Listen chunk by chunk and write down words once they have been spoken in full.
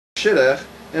shidduch,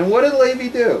 and what did Levi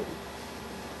do?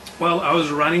 Well, I was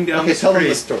running down Okay, the tell them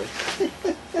the street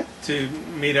story. to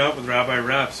meet up with Rabbi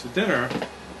Raps for dinner,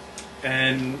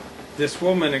 and this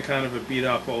woman in kind of a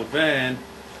beat-up old van,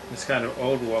 this kind of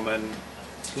old woman,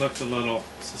 looked a little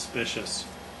suspicious.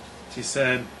 She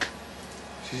said,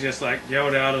 she just like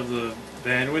yelled out of the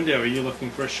van window, "Are you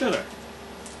looking for a shidduch?"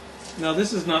 Now,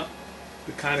 this is not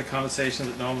the kind of conversation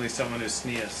that normally someone who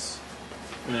sneers,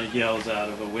 yells out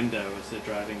of a window as they're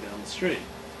driving down the street.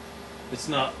 It's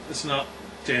not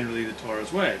generally the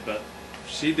Torah's way, but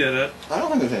she did it. I don't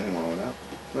think there's anything wrong with that.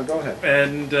 No, go ahead.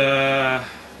 And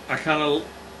I kind of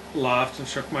laughed and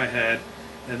shook my head,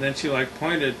 and then she like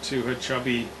pointed to her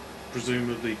chubby,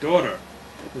 presumably daughter,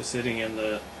 who was sitting in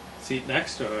the seat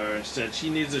next to her, and said she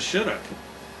needs a shidduch.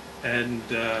 And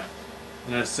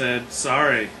I said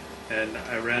sorry, and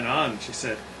I ran on. She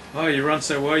said, "Oh, you run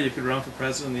so well, you could run for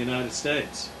president of the United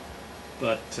States."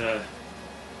 But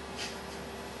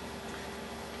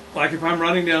like if I'm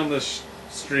running down the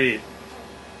street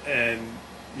and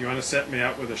you want to set me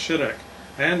up with a shidduch,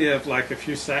 I only have like a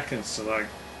few seconds to like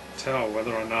tell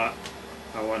whether or not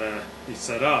I want to be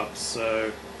set up.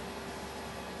 So,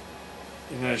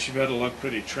 she better look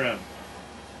pretty trim.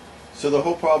 So the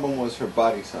whole problem was her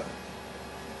body size.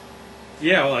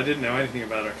 Yeah, well, I didn't know anything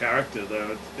about her character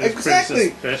though. It was Exactly.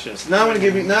 pretty suspicious. Now I'm gonna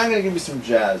give you some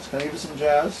jazz. Can I give you some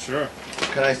jazz? Sure.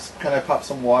 Can I pop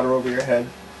some water over your head?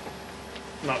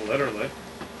 Not literally.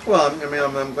 Well,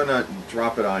 I'm gonna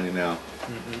drop it on you now.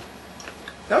 Mm-hmm.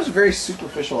 That was a very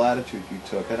superficial attitude you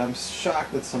took, and I'm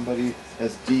shocked that somebody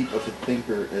as deep of a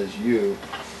thinker as you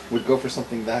would go for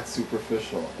something that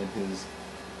superficial in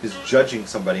his judging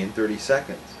somebody in 30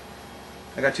 seconds.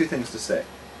 I got two things to say.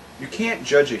 You can't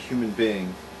judge a human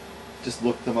being, just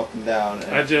look them up and down.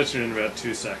 And I judged her in about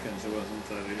 2 seconds. It wasn't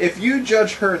 30. if you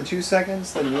judge her in 2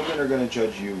 seconds, then women are going to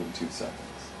judge you in 2 seconds,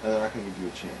 and they're not going to give you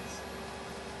a chance.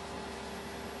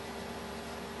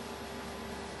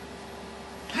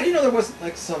 How do you know there wasn't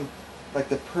like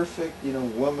the perfect,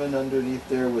 woman underneath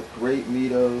there with great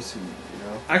mitos who,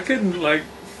 I couldn't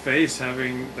face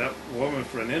having that woman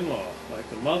for an in-law, like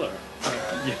the mother.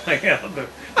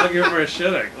 Looking for a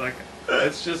shidduch.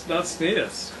 It's just not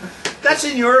sneeze. That's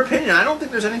in your opinion. I don't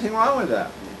think there's anything wrong with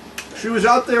that. She was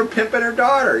out there pimping her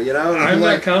daughter, I'm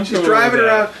not comfortable she's driving with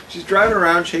that. around. She's driving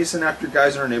around, chasing after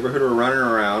guys in her neighborhood who are running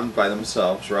around by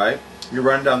themselves, right? You're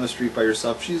running down the street by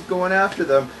yourself. She's going after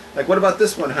them. Like, what about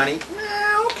this one, honey?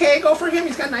 Okay, go for him.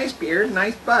 He's got a nice beard,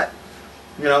 nice butt.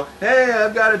 Hey,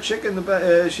 I've got a chick in the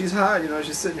butt. She's hot.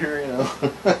 She's sitting here.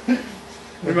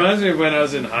 Reminds me of when I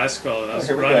was in high school and I was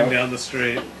Here we running go. down the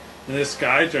street, and this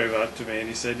guy drove up to me and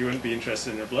he said, "You wouldn't be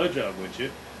interested in a blowjob, would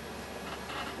you?"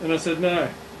 And I said, "No."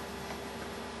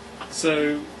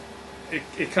 So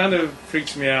it kind of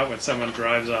freaks me out when someone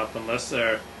drives up, unless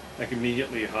they're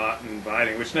immediately hot and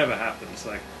inviting, which never happens.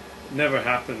 Never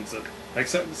happens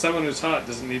that someone who's hot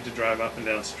doesn't need to drive up and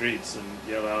down streets and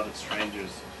yell out at strangers,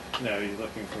 you're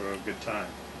looking for a good time.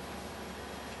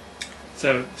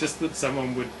 So just that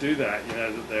someone would do that,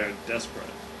 that they're desperate.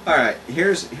 All right,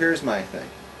 here's my thing.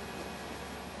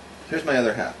 Here's my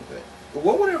other half of it.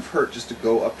 What would it have hurt just to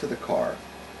go up to the car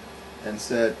and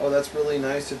said, "Oh, that's really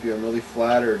nice of you. I'm really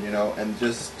flattered," and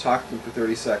just talk to them for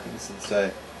 30 seconds and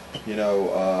say,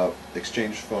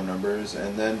 exchange phone numbers,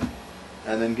 and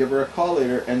then give her a call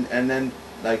later, and then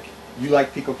you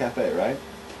like Pico Cafe, right?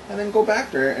 And then go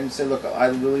back there and say, "Look, I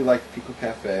really like Pico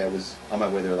Cafe. I was on my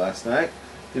way there last night.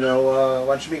 Why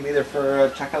don't you meet me there for a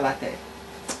chocolate?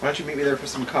 Why don't you meet me there for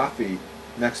some coffee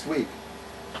next week?"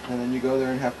 And then you go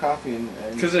there and have coffee and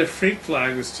because their freak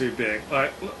flag was too big.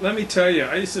 Let me tell you,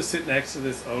 I used to sit next to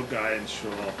this old guy in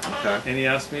shul, Okay. and he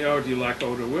asked me, "Oh, do you like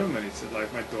older women?" He said,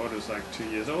 "My daughter's 2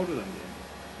 years older than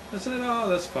you." I said, "Oh,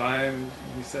 that's fine." And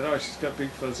he said, "Oh, she's got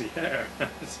big fuzzy hair." I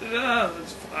said, "Oh,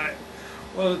 that's fine."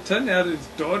 Well, it turned out his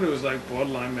daughter was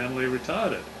borderline mentally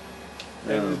retarded,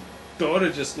 and his daughter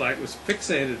just was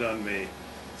fixated on me.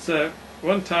 So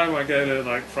one time I go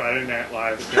to Friday Night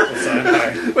Live at Nickel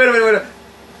Sunday. Wait a minute.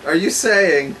 Are you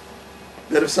saying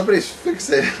that if somebody's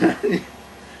fixated on you,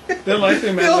 they're likely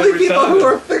the mentally only people retarded. who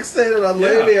are fixated on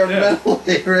Levi are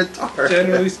mentally retarded?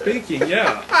 Generally speaking,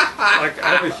 yeah. I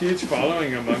have a huge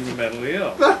following among the mentally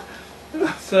ill.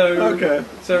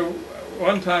 So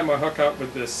one time I hook up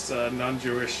with this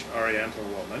non-Jewish Oriental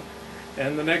woman,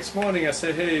 and the next morning I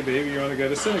said, "Hey, baby, you want to go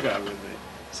to synagogue with me?"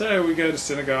 So we go to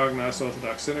synagogue, nice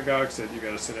Orthodox synagogue. Said, "You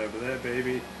got to sit over there,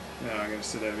 baby. No, I'm going to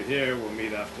sit over here. We'll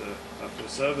meet after the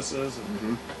services."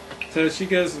 And so she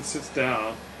goes and sits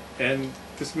down, and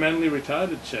this mentally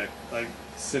retarded chick,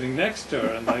 sitting next to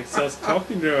her, and starts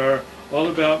talking to her all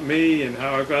about me and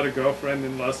how I've got a girlfriend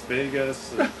in Las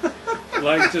Vegas,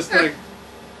 and just like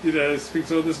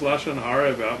speaks all this lashon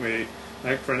hara about me,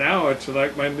 like for an hour to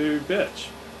like my new bitch.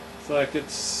 It's like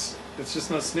it's just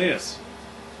not sneeze.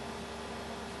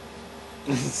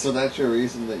 So that's your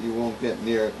reason that you won't get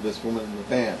near this woman in the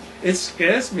van. It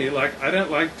scares me. Like, I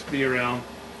don't like to be around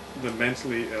the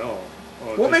mentally ill.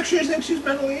 What makes you think she's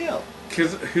mentally ill?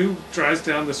 Because who drives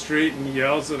down the street and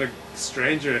yells at a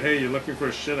stranger, "Hey, you're looking for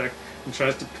a shidduch," and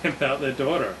tries to pimp out their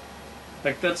daughter?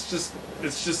 Like, it's just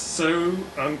so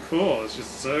uncool. It's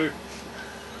just so...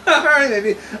 All right,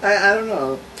 maybe. I don't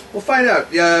know. We'll find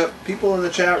out. Yeah, people in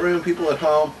the chat room, people at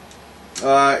home,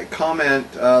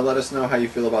 comment, let us know how you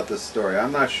feel about this story.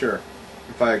 I'm not sure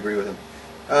if I agree with him.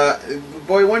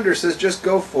 Boy Wonder says, just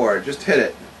go for it. Just hit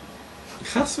it.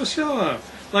 Chas v'shalom.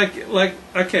 Like,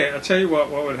 okay, I'll tell you what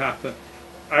would happen.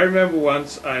 I remember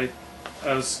once I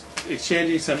was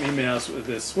exchanging some emails with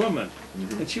this woman,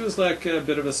 and she was like a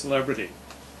bit of a celebrity.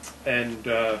 And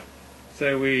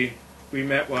so we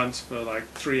met once for like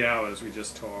 3 hours. We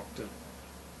just talked.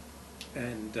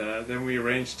 And then we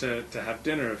arranged to have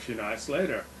dinner a few nights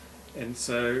later. And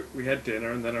so we had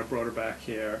dinner, and then I brought her back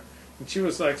here. And she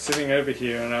was like sitting over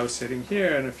here, and I was sitting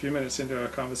here. And a few minutes into our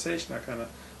conversation,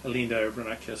 I leaned over and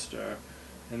I kissed her.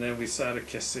 And then we started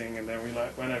kissing, and then we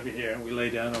like went over here and we lay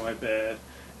down on my bed.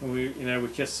 And we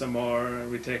kissed some more, and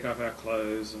we take off our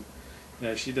clothes.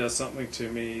 And she does something to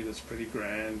me that's pretty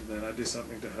grand. And then I do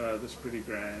something to her that's pretty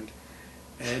grand.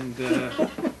 And...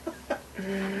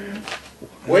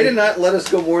 Way to not let us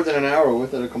go more than an hour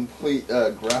without a complete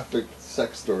graphic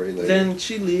sex story later. Then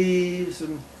she leaves,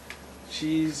 and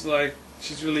she's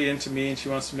really into me, and she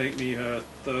wants to make me her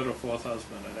third or fourth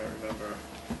husband. I don't remember.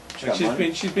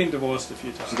 She's been divorced a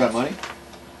few times. She got money?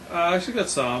 She got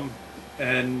some,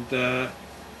 and the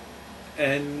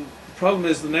problem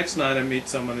is the next night I meet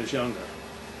someone who's younger.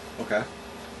 Okay.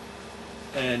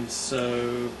 And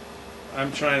so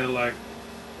I'm trying to like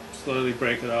slowly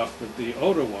break it off with the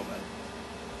older woman.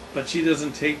 But she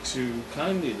doesn't take too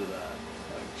kindly to that.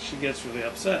 Like, she gets really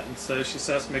upset, and so she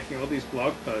starts making all these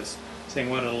blog posts saying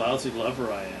what a lousy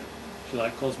lover I am. She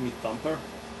like calls me Thumper.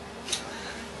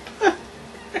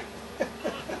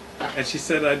 And she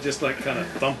said I just like kind of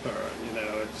thump her,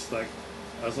 just like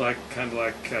I was like kind of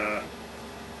like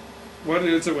what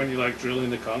is it when you like drill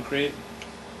into concrete?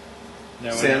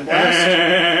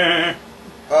 Sandblast?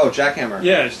 Oh, jackhammer.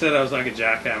 Yeah, she said I was like a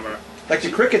jackhammer. Like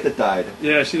the cricket that died.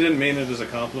 Yeah, she didn't mean it as a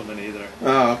compliment either.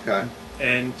 Oh, okay.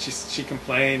 And she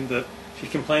complained about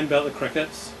the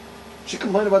crickets. She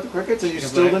complained about the crickets, and you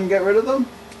still didn't get rid of them?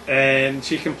 And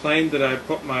she complained that I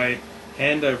put my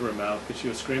hand over her mouth because she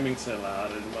was screaming so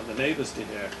loud. I didn't want the neighbors to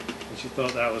hear. And she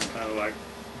thought that was kind of like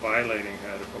violating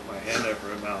her to put my hand over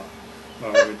her mouth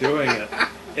while we were doing it.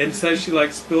 And so she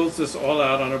like spills this all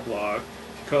out on her blog.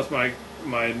 She calls my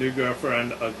new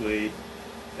girlfriend ugly,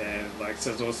 and like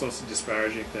says all sorts of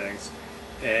disparaging things.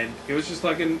 And it was just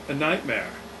like a nightmare.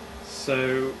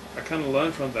 So I kind of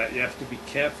learned from that you have to be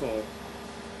careful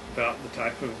about the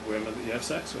type of women that you have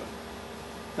sex with.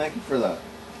 Thank you for that.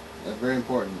 That's very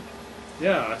important.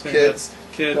 Yeah, I think Kids,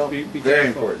 be very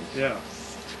careful. important. Yeah.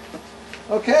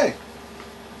 Okay.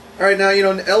 All right, now,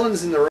 Ellen's in the room.